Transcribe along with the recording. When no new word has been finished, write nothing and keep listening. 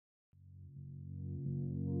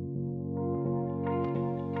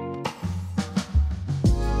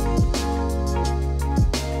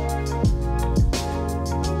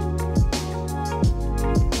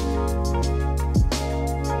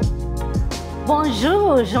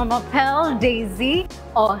Bonjour, je m'appelle Daisy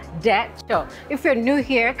or Decho. If you're new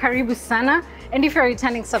here, karibu sana. And if you're a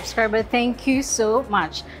returning subscriber, thank you so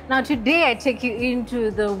much. Now today I take you into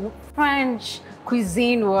the French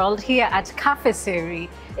cuisine world here at Cafeserrie.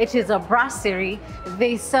 It is a brasserie.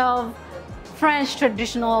 They serve French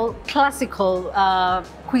traditional classical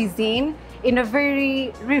cuisine in a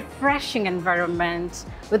very refreshing environment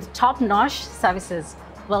with top-notch services.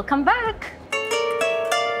 Welcome back.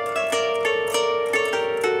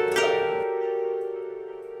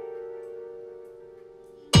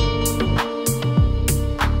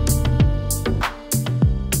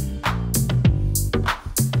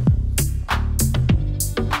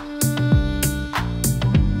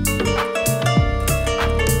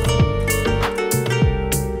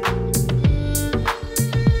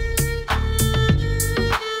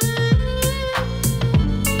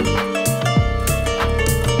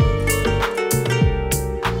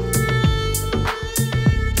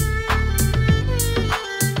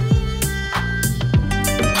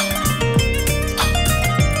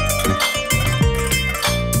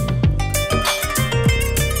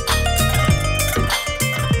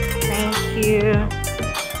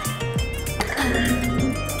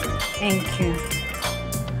 Thank you.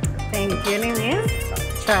 Thank you. Your name is?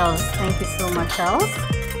 Charles. Thank you so much, Charles.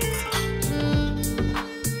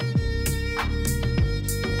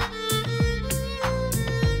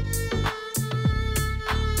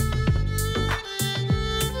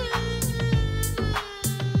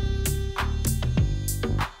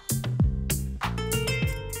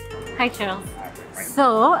 Hi, Charles.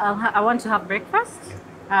 So, I want to have breakfast.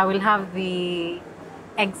 I will have the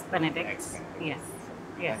eggs Benedict. Yes.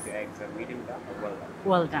 Yes. The eggs are medium done or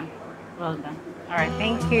well done? Well done. Well done. All right.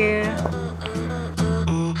 Thank you.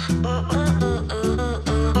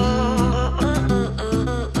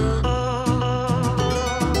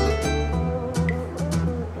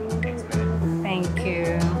 Thank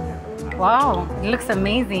you. Wow, it looks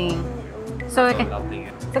amazing. So, okay.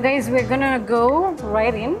 So guys, we're gonna go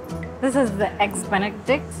right in. This is the eggs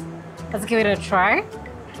Benedict. Let's give it a try.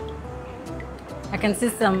 I can see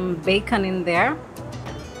some bacon in there.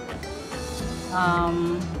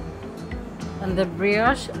 And the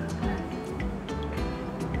brioche.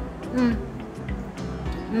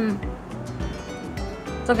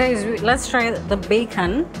 So guys, let's try the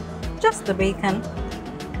bacon. Just the bacon.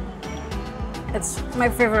 It's my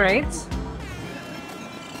favorite.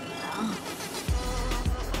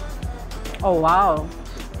 Oh wow.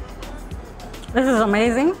 This is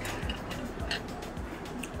amazing.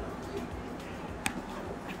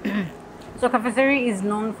 So Cafeserie is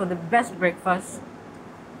known for the best breakfast.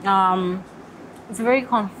 It's very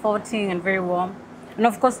comforting and very warm. And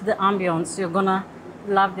of course the ambience, you're gonna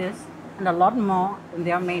love this and a lot more in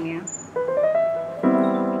their menu.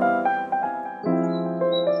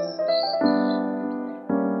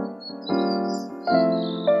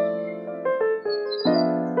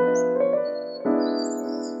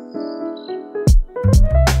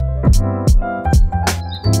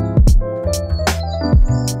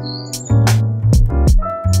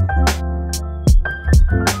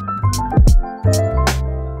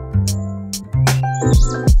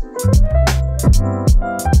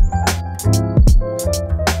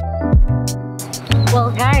 Well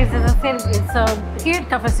guys, as I said, it's here at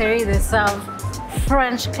Cafeserie they serve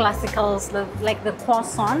French classicals like the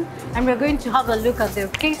croissant, and we're going to have a look at the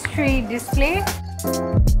pastry display.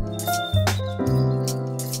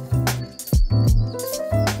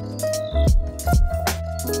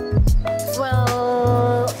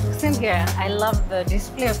 Well, Cynthia, I love the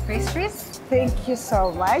display of pastries. Thank you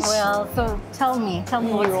so much. Well, so tell me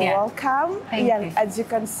what's You're here. welcome. Thank you. As you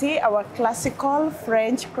can see, our classical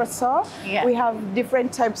French croissant. Yeah. We have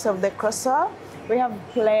different types of the croissant. We have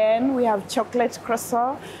plain, we have chocolate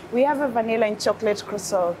croissant, we have a vanilla and chocolate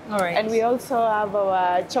croissant. All right. And we also have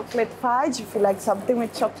our chocolate fudge, if you like something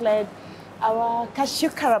with chocolate. Our cashew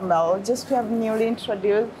caramel, just we have newly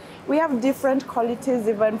introduced. We have different qualities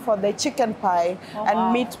even for the chicken pie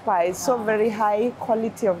and meat pie, so very high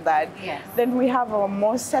quality of that. Yes. Then we have our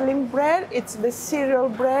most selling bread. It's the cereal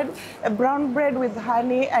bread, a brown bread with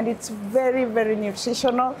honey, and it's very, very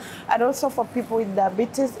nutritional. And also for people with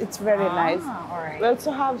diabetes, it's very nice. All right. We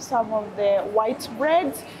also have some of the white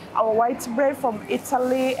breads, our white bread from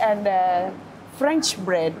Italy and French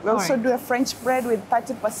bread. We also do a French bread with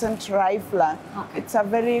 30% rye flour. Okay. It's a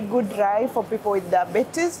very good rye for people with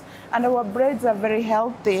diabetes, and our breads are very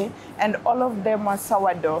healthy, and all of them are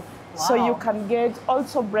sourdough. Wow. So you can get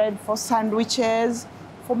also bread for sandwiches,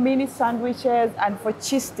 for mini sandwiches, and for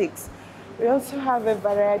cheese sticks. We also have a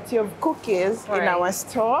variety of cookies in our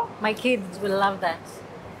store. My kids will love that.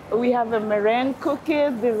 We have a meringue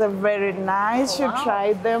cookies. These are very nice. You should Wow.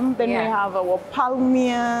 try them. Then we Yeah. have our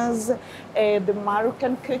palmiers, the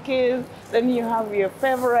Moroccan cookies. Then you have your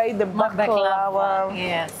favorite, the baklava,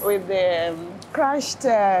 yes. with the crushed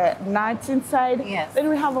nuts inside. Yes. Then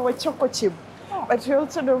we have our choco chip. But we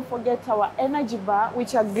also don't forget our energy bar,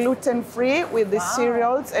 which are gluten-free with the Wow.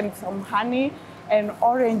 cereals and some honey and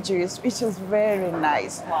orange juice, which is very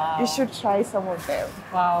nice. Wow. You should try some of them.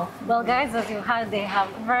 Wow. Well, guys, as you heard, they have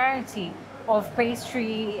a variety of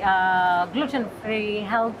pastry, gluten-free,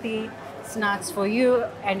 healthy snacks for you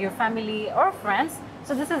and your family or friends.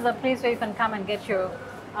 So this is a place where you can come and get your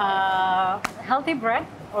healthy bread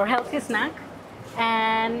or healthy snack.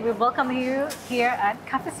 And we welcome you here at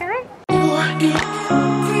Cafeserrie.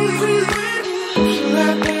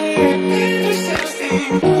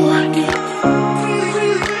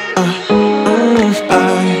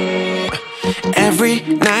 Every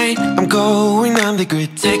night I'm going on the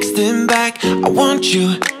grid, texting back. I want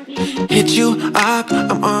you, hit you up.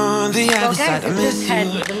 I'm on the Well, other side. guys, I we miss just had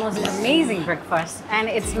you. the most amazing breakfast, and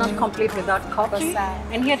it's not complete without coffee.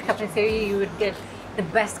 And here at Cafeserie, you would get the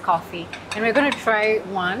best coffee. And we're going to try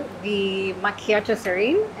one, the macchiato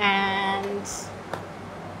serene, and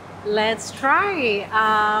let's try.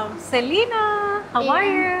 Selena, how are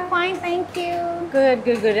you? Fine, thank you. Good,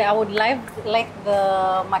 good, good. I would like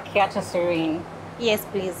the macchiato serene. Yes,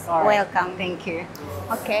 please. All right. Welcome. Thank you.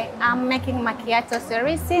 Okay, I'm making macchiato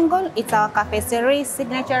series single. It's our Cafeserie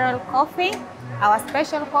signature coffee. Our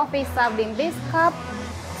special coffee is served in this cup.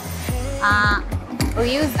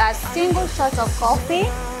 We use a single shot of coffee.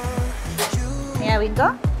 Here we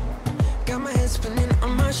go. Got my head spinning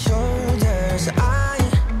on my shoulders. I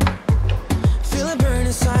feel a burn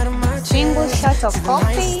inside of my Single chest. shot of See the lights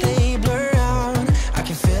coffee. stay blurred out. I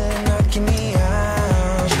can feel it knocking me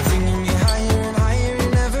out. Bringing me higher and higher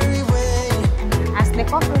in every way. As the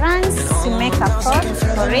coffee runs, you make a pot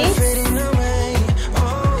for it. Fading away.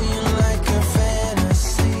 Oh, you're like a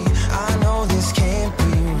fantasy. I know this can't be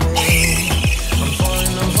real. I'm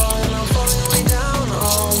falling way down.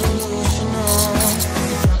 All delusional.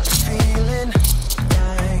 Feeling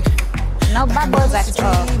like No bubbles at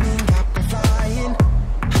all. I'm flying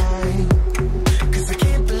high. 'Cause I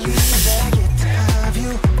can't believe that I get to have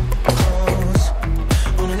you close.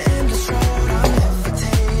 On an endless road, I'm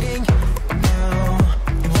levitating now.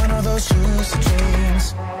 In one of those lucid dreams.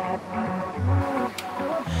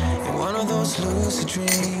 In one of those lucid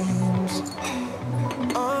dreams.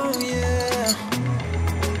 Oh yeah.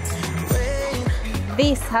 Wait.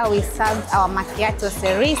 This is how we served our macchiato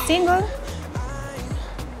series single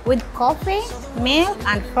with coffee, milk,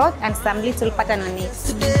 and fruit, and some little pattern on it.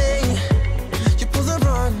 Today, you pull the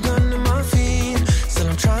rug under my feet. Still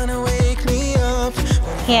I'm trying to wake me up.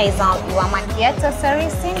 Here is our macchiato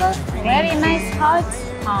series single. Very nice hot.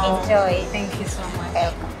 Enjoy. Thank you so much.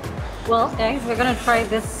 Welcome. Well, guys, we're gonna try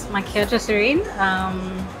this macchiato serene.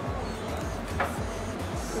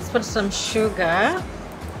 Let's put some sugar.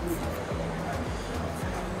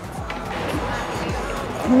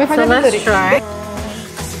 So let's try.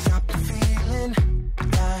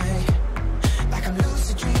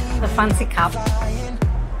 The fancy cup.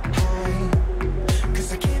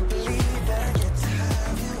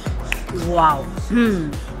 Wow.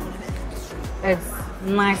 It's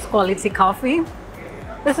nice quality coffee.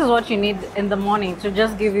 This is what you need in the morning to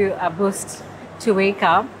just give you a boost to wake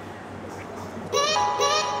up.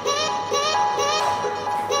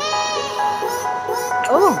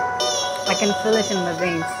 Oh, I can feel it in my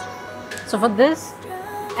veins. So for this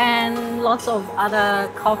and lots of other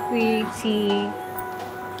coffee, tea,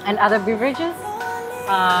 and other beverages,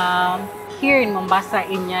 here in Mombasa,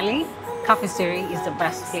 in Nyali, Cafeserrie is the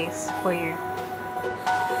best place for you.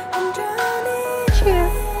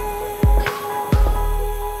 Cheers.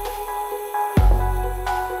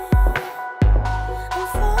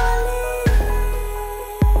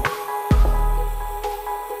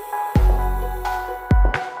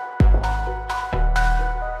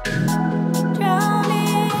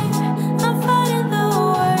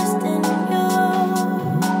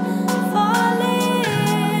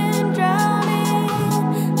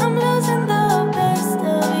 I'm losing the best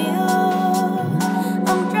of you.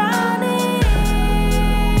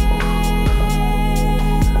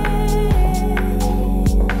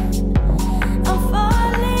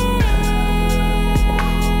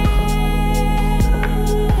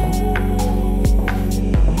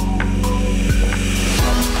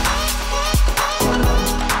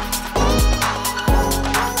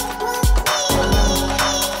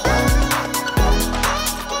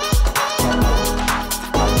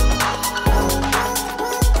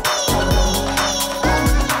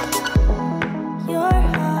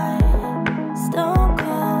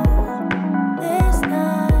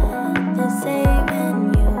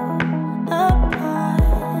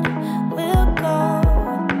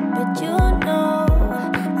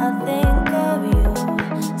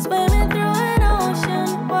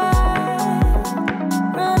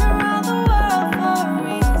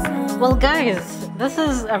 Well, guys, this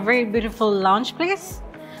is a very beautiful lounge place.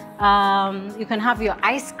 You can have your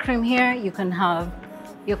ice cream here, you can have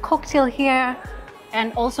your cocktail here,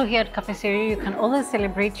 and also here at Cafeserie, you can always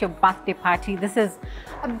celebrate your birthday party. This is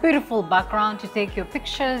a beautiful background to take your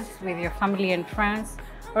pictures with your family and friends,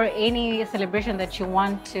 or any celebration that you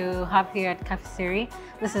want to have here at Cafeserie.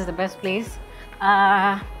 This is the best place.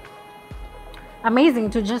 Amazing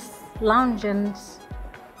to just lounge and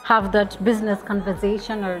have that business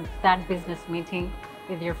conversation or that business meeting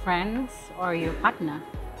with your friends or your partner.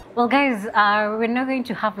 Well, guys, we're now going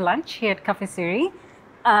to have lunch here at Cafeserie.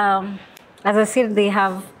 As I said, they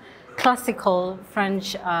have classical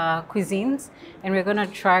French cuisines, and we're gonna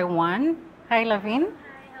try one. Hi, Lavine.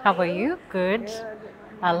 How are you? Good.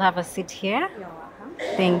 I'll have a seat here. You're welcome.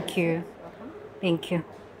 Thank you. Thank you.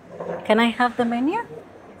 Can I have the menu?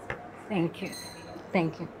 Thank you.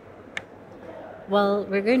 Thank you. Well,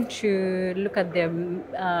 we're going to look at the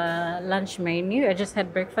lunch menu. I just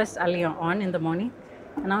had breakfast earlier on in the morning,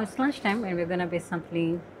 and now it's lunchtime, and we're going to be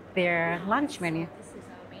sampling their lunch menu. This is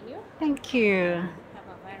our menu. Thank you. We have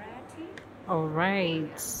a variety. All right.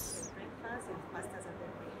 Breakfast and pastas are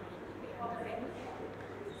on the menu.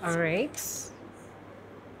 All right.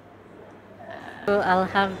 So I'll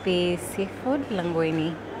have the seafood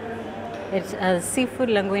linguine. It's a seafood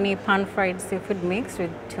linguine pan-fried seafood mix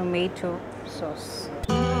with tomato sauce.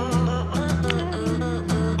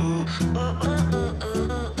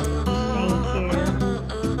 Thank you.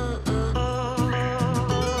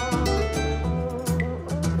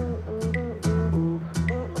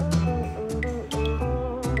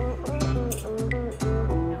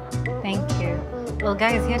 Thank you. Well,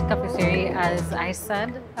 guys, here at Cafeserie, as I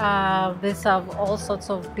said, they serve all sorts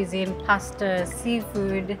of cuisine, pasta,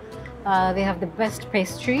 seafood. They have the best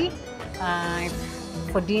pastry.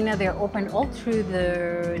 For dinner, they're open all through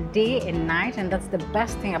the day and night, and that's the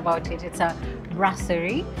best thing about it. It's a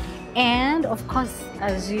brasserie. And of course,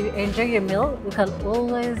 as you enjoy your meal, you can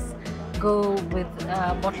always go with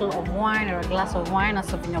a bottle of wine or a glass of wine, a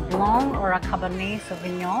Sauvignon Blanc or a Cabernet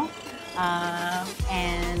Sauvignon.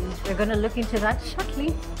 And we're going to look into that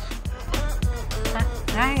shortly.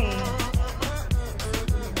 Hi.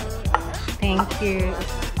 Thank you.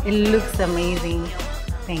 It looks amazing.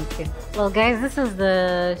 Thank you. Well, guys, this is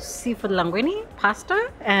the seafood linguine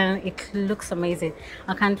pasta, and it looks amazing.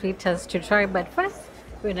 I can't wait us to try, but first,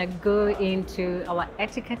 we're gonna go into our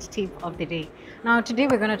etiquette tip of the day. Now, today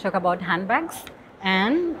we're gonna talk about handbags,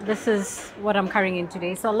 and this is what I'm carrying in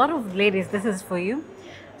today. So a lot of ladies, this is for you.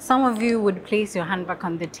 Some of you would place your handbag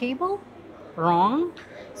on the table. Wrong.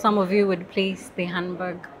 Some of you would place the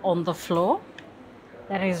handbag on the floor.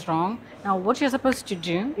 That is wrong. Now, what you're supposed to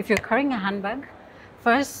do, if you're carrying a handbag,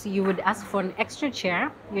 first you would ask for an extra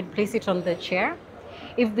chair. You'd place it on the chair.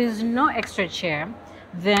 If there's no extra chair,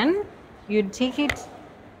 then you'd take it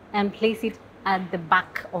and place it at the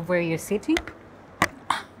back of where you're sitting.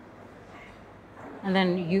 And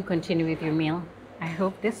then you continue with your meal. I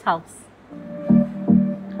hope this helps.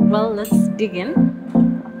 Well, let's dig in.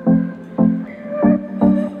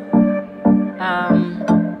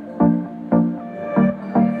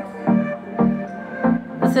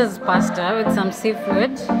 This is pasta with some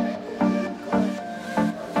seafood.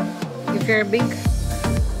 If you're big,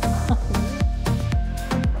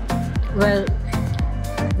 well,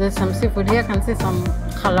 there's some seafood here. I can see some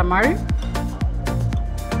calamari.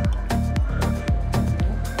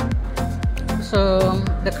 So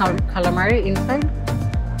the calamari inside.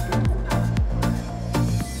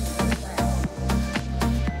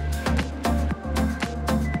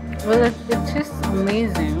 Well, it tastes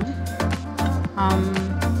amazing.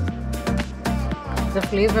 The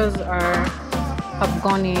flavors have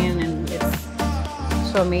gone in, and it's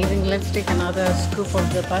so amazing. Let's take another scoop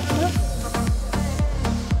of the pasta.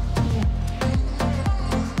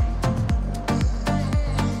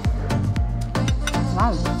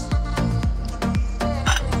 Wow.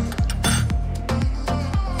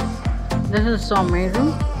 This is so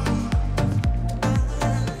amazing.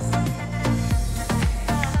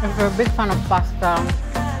 If you're a big fan of pasta,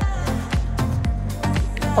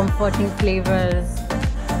 comforting flavors,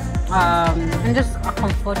 and just a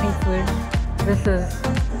comforting food, this is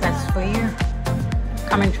best for you.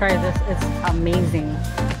 Come and try this. It's amazing.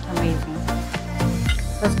 Amazing.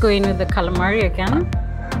 Let's go in with the calamari again.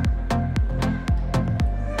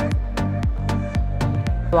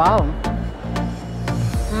 Wow.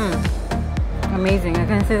 Amazing. I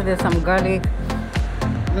can see there's some garlic,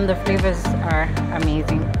 and the flavors are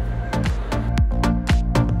amazing.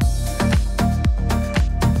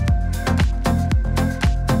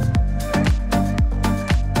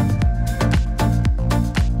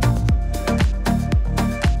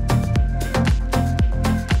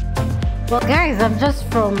 Well guys, I'm just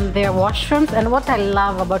from their washrooms, and what I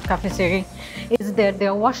love about Cafeserie is that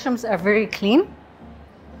their washrooms are very clean.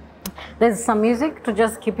 There's some music to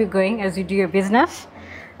just keep you going as you do your business.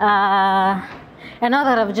 And now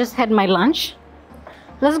that I've just had my lunch,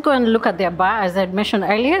 let's go and look at their bar. As I mentioned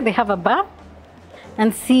earlier, they have a bar,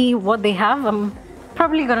 and see what they have. I'm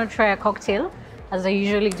probably gonna try a cocktail as I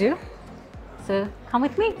usually do. So come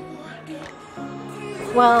with me.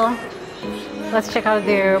 Well, let's check out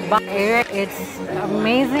their bar area. It's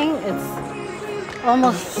amazing. It's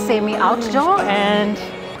almost semi-outdoor, and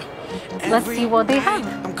let's see what they have.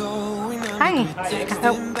 Hi.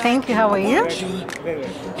 Thank you. How are you?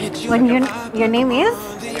 When your name is?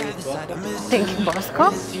 Thank you,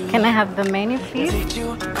 Bosco. Can I have the menu, please?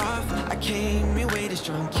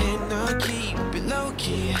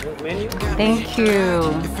 Thank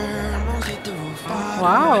you.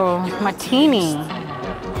 Wow, martini,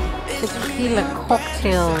 tequila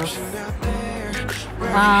cocktails.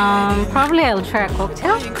 Probably I'll try a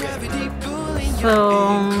cocktail. So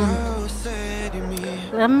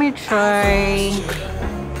let me try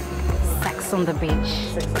Sex on the Beach.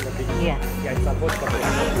 Yeah. Yeah, it's a vodka.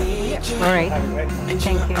 All right.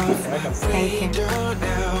 Thank you. Thank you.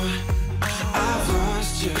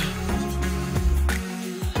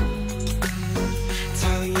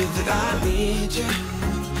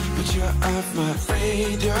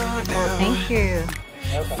 Oh, thank you.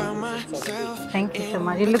 Thank you so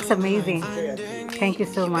much. It looks amazing. Thank you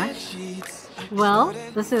so much. Well,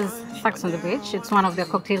 this is Sex on the Beach. It's one of the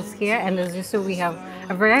cocktails here, and as you saw, we have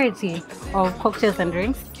a variety of cocktails and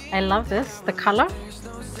drinks. I love this. The color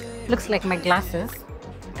looks like my glasses.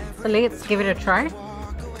 So let's give it a try.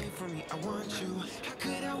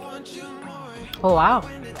 Oh wow,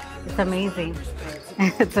 it's amazing.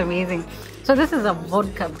 It's amazing. So this is a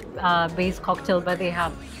vodka based cocktail, but they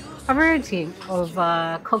have a variety of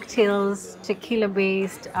cocktails, tequila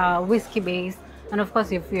based, whiskey based, and of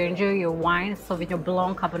course if you enjoy your wine, Sauvignon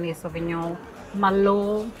Blanc, Cabernet Sauvignon,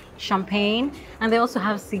 Merlot, Champagne, and they also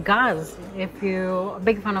have cigars. If you're a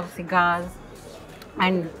big fan of cigars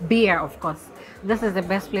and beer, of course, this is the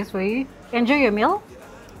best place for you. Enjoy your meal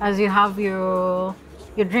as you have your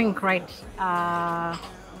drink right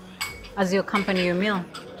as you accompany your meal.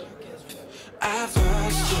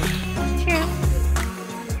 Cheers.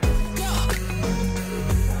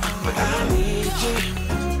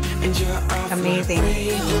 Amazing.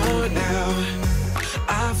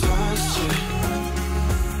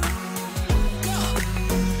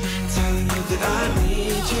 That I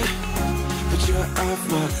need you, but you're off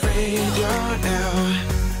my radar now.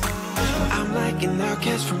 I'm like an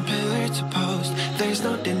outcast from pillar to post. There's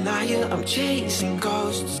no denial, I'm chasing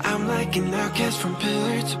ghosts. I'm like an outcast from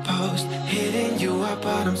pillar to post, hitting you up,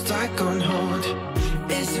 but I'm stuck on hold.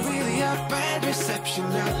 Is it really a bad reception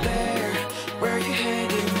out there? Where are you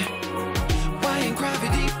heading? Why ain't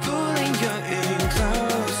gravity pulling you in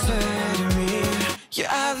closer to me?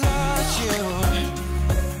 Yeah, I've lost you.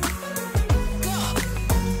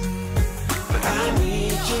 I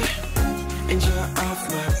need you, and you're off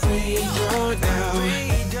my radar now.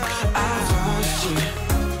 I've lost you,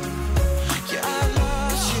 yeah, I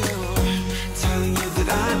lost you. Telling you that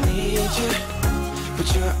I need you, but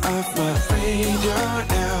you're off my radar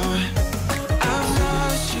now. I've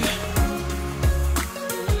lost you.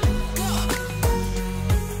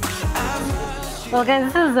 Well guys,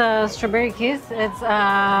 this is a strawberry kiss. It's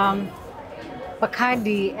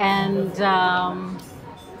Bacardi and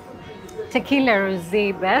tequila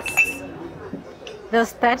rosé best. The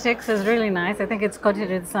aesthetics is really nice. I think it's coated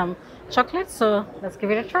with some chocolate, so let's give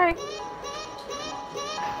it a try.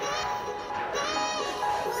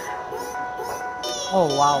 Oh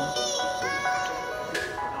wow.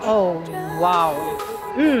 Oh wow.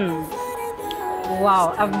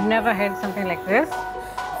 Wow, I've never had something like this.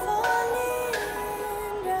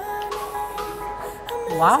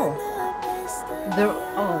 Wow.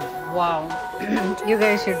 Oh wow. You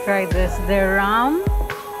guys should try this. The rum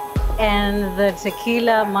and the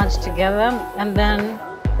tequila merged together, and then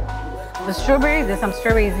the strawberry. There's some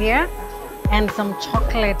strawberries here, and some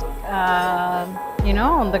chocolate, you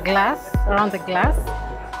know, on the glass, around the glass.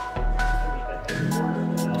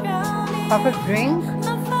 Perfect drink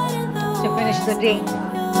to finish the day.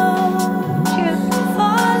 Cheers.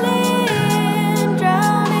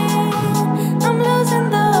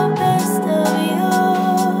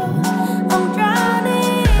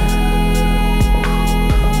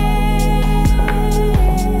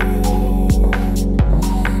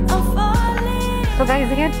 So guys,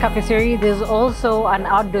 here at Cafeserie, there's also an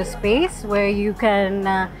outdoor space where you can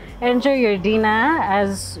enjoy your dinner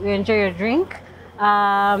as you enjoy your drink.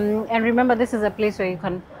 And remember, this is a place where you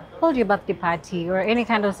can hold your birthday party or any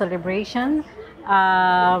kind of celebration.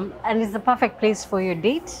 And it's the perfect place for your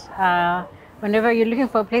date. Whenever you're looking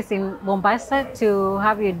for a place in Mombasa to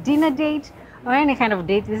have your dinner date or any kind of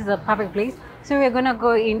date, this is a perfect place. So we're gonna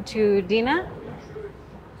go into dinner.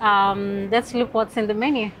 Let's look what's in the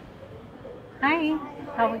menu. Hi,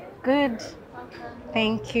 how good?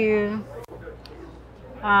 Thank you.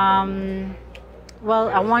 Well,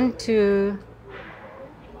 I want to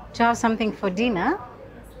have something for dinner.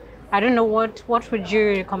 I don't know what would you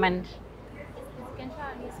recommend? You can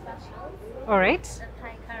try a new special, All right. the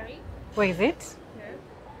Thai curry. Where is it? Here.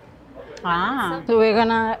 So we're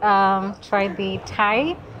gonna try the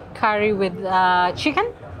Thai curry with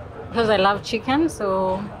chicken because I love chicken.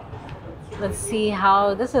 So let's see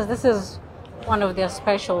how this is. This is one of their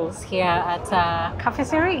specials here at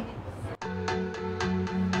Cafeserrie.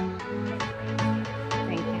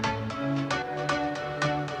 Thank you.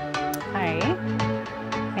 Hi.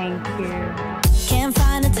 Thank you. Can't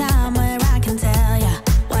find a time where I can tell ya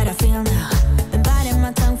what I feel now. Been biting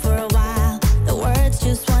my tongue for a while. The words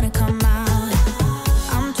just wanna come out.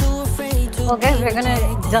 I'm too afraid to. Well, guys, we're gonna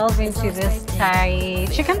delve into this Thai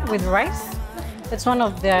chicken with rice. It's one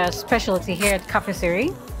of the specialty here at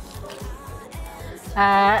Cafeserrie.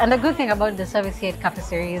 And the good thing about the service here at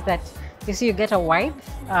Cafeserrie is that you see you get a wipe,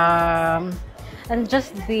 and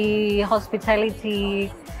just the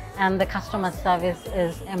hospitality and the customer service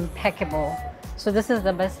is impeccable. So this is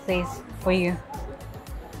the best place for you.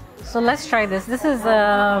 So let's try this. This is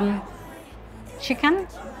chicken.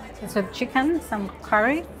 It's with chicken, some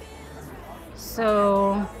curry.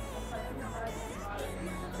 So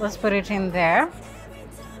let's put it in there.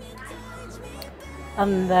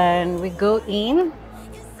 And then we go in.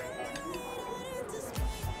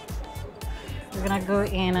 We're gonna go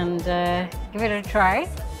in and give it a try.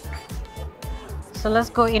 So let's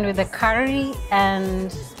go in with the curry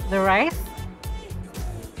and the rice.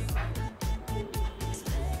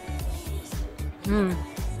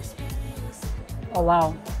 Oh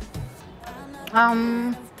wow.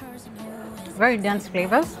 Very dense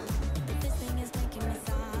flavors.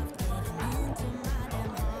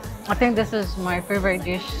 I think this is my favorite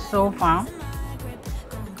dish so far.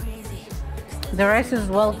 The rice is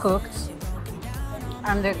well cooked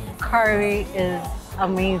and the curry is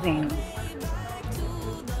amazing.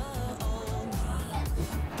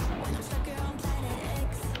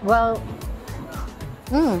 Well,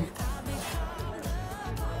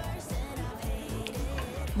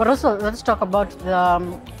 but also let's talk about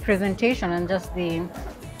the presentation and just the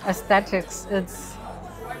aesthetics. It's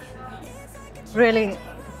really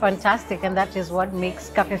fantastic, and that is what makes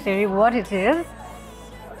Cafeserrie what it is.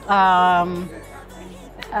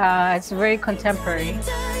 It's very contemporary.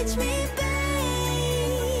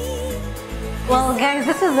 Well, guys,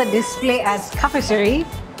 this is the display at Cafeserrie,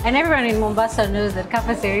 and everyone in Mombasa knows that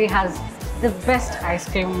Cafeserrie has the best ice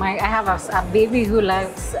cream. I have a baby who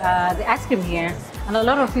loves the ice cream here, and a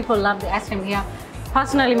lot of people love the ice cream here.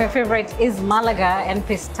 Personally, my favorite is Malaga and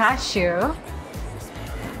pistachio.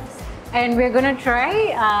 And we're gonna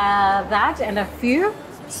try that and a few.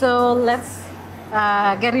 So let's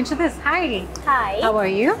get into this. Hi. Hi. How are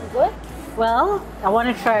you? Good. Well, I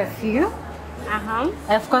want to try a few.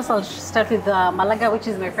 Of course, I'll start with the Malaga, which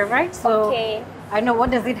is my favorite. So Okay. I know,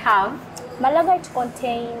 what does it have? Malaga, it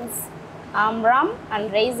contains rum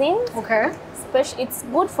and raisins. Okay. It's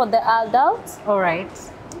good for the adults All right.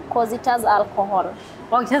 because it has alcohol.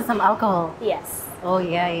 Oh, it has some alcohol. Yes. Oh,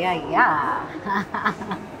 yeah.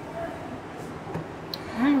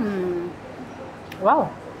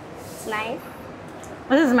 Wow. It's nice.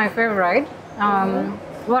 This is my favorite.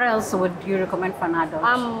 What else would you recommend for an adult?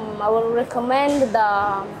 I will recommend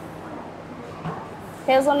the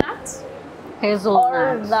hazelnut or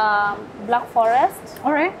Hazelnut. the black forest.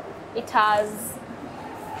 All right. It has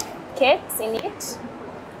cakes in it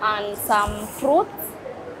and some fruits.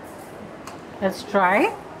 Let's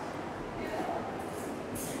try.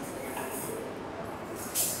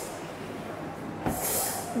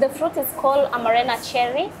 The fruit is called amarena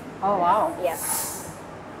cherry. Oh, wow. Yes.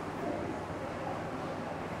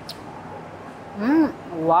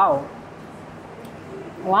 Wow.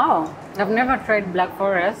 Wow. I've never tried Black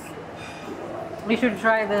Forest. We should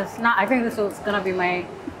try this. Now, I think this is going to be my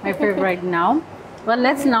favorite now. Well,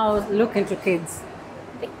 let's now look into kids.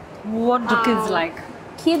 What do kids like?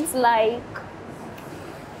 Kids like,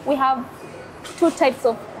 we have two types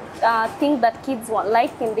of things that kids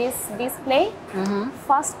like in this display.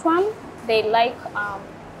 First one, they like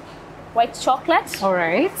white chocolate. All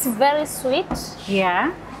right. It's very sweet.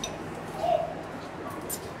 Yeah.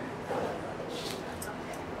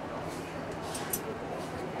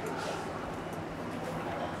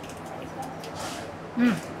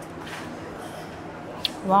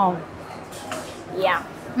 Wow. Yeah.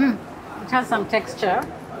 It has some texture.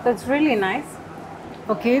 That's really nice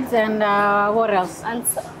for kids. And what else? And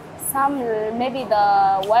some maybe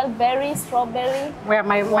the wild berry, strawberry. Where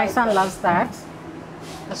my son loves that.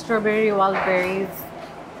 The strawberry, wild berries.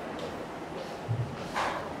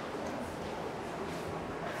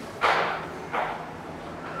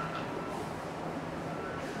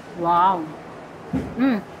 Wow.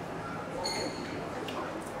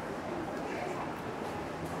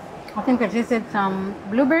 I think I tasted some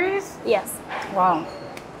blueberries. Yes. Wow.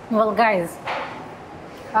 Well, guys,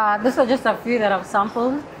 these are just a few that I've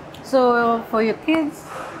sampled. So for your kids,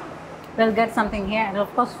 they'll get something here, and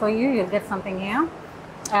of course for you, you'll get something here.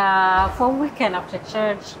 For weekend after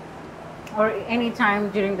church or any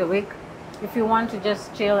time during the week, if you want to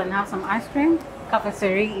just chill and have some ice cream,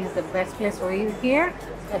 Cafeserie is the best place for you here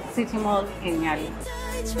at Citymall in Nyali.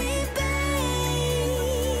 Touch me,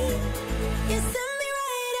 babe. You send me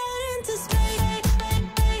right out into space. You send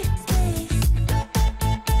me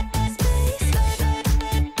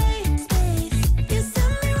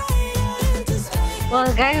right out into space.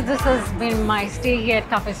 Well, guys, this has been my stay here at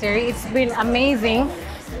Cafeserie. It's been amazing.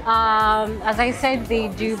 As I said, they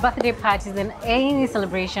do birthday parties, and any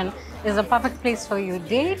celebration is a perfect place for you to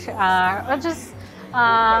date, or just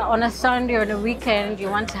on a Sunday or on a weekend you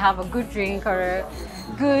want to have a good drink or a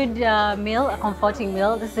good meal, a comforting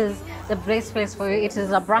meal. This is the best place for you. It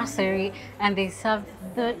is a brasserie, and they serve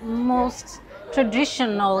the most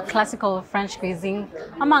traditional classical French cuisine,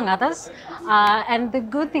 among others. And the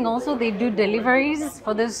good thing also, they do deliveries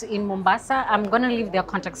for those in Mombasa. I'm gonna leave their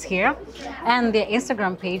contacts here and their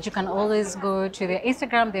Instagram page. You can always go to their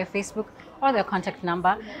Instagram, their Facebook, or their contact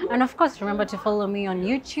number. And of course, remember to follow me on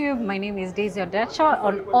YouTube. My name is Daisy Odecho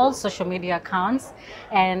on all social media accounts,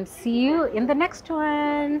 and see you in the next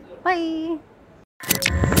one. Bye.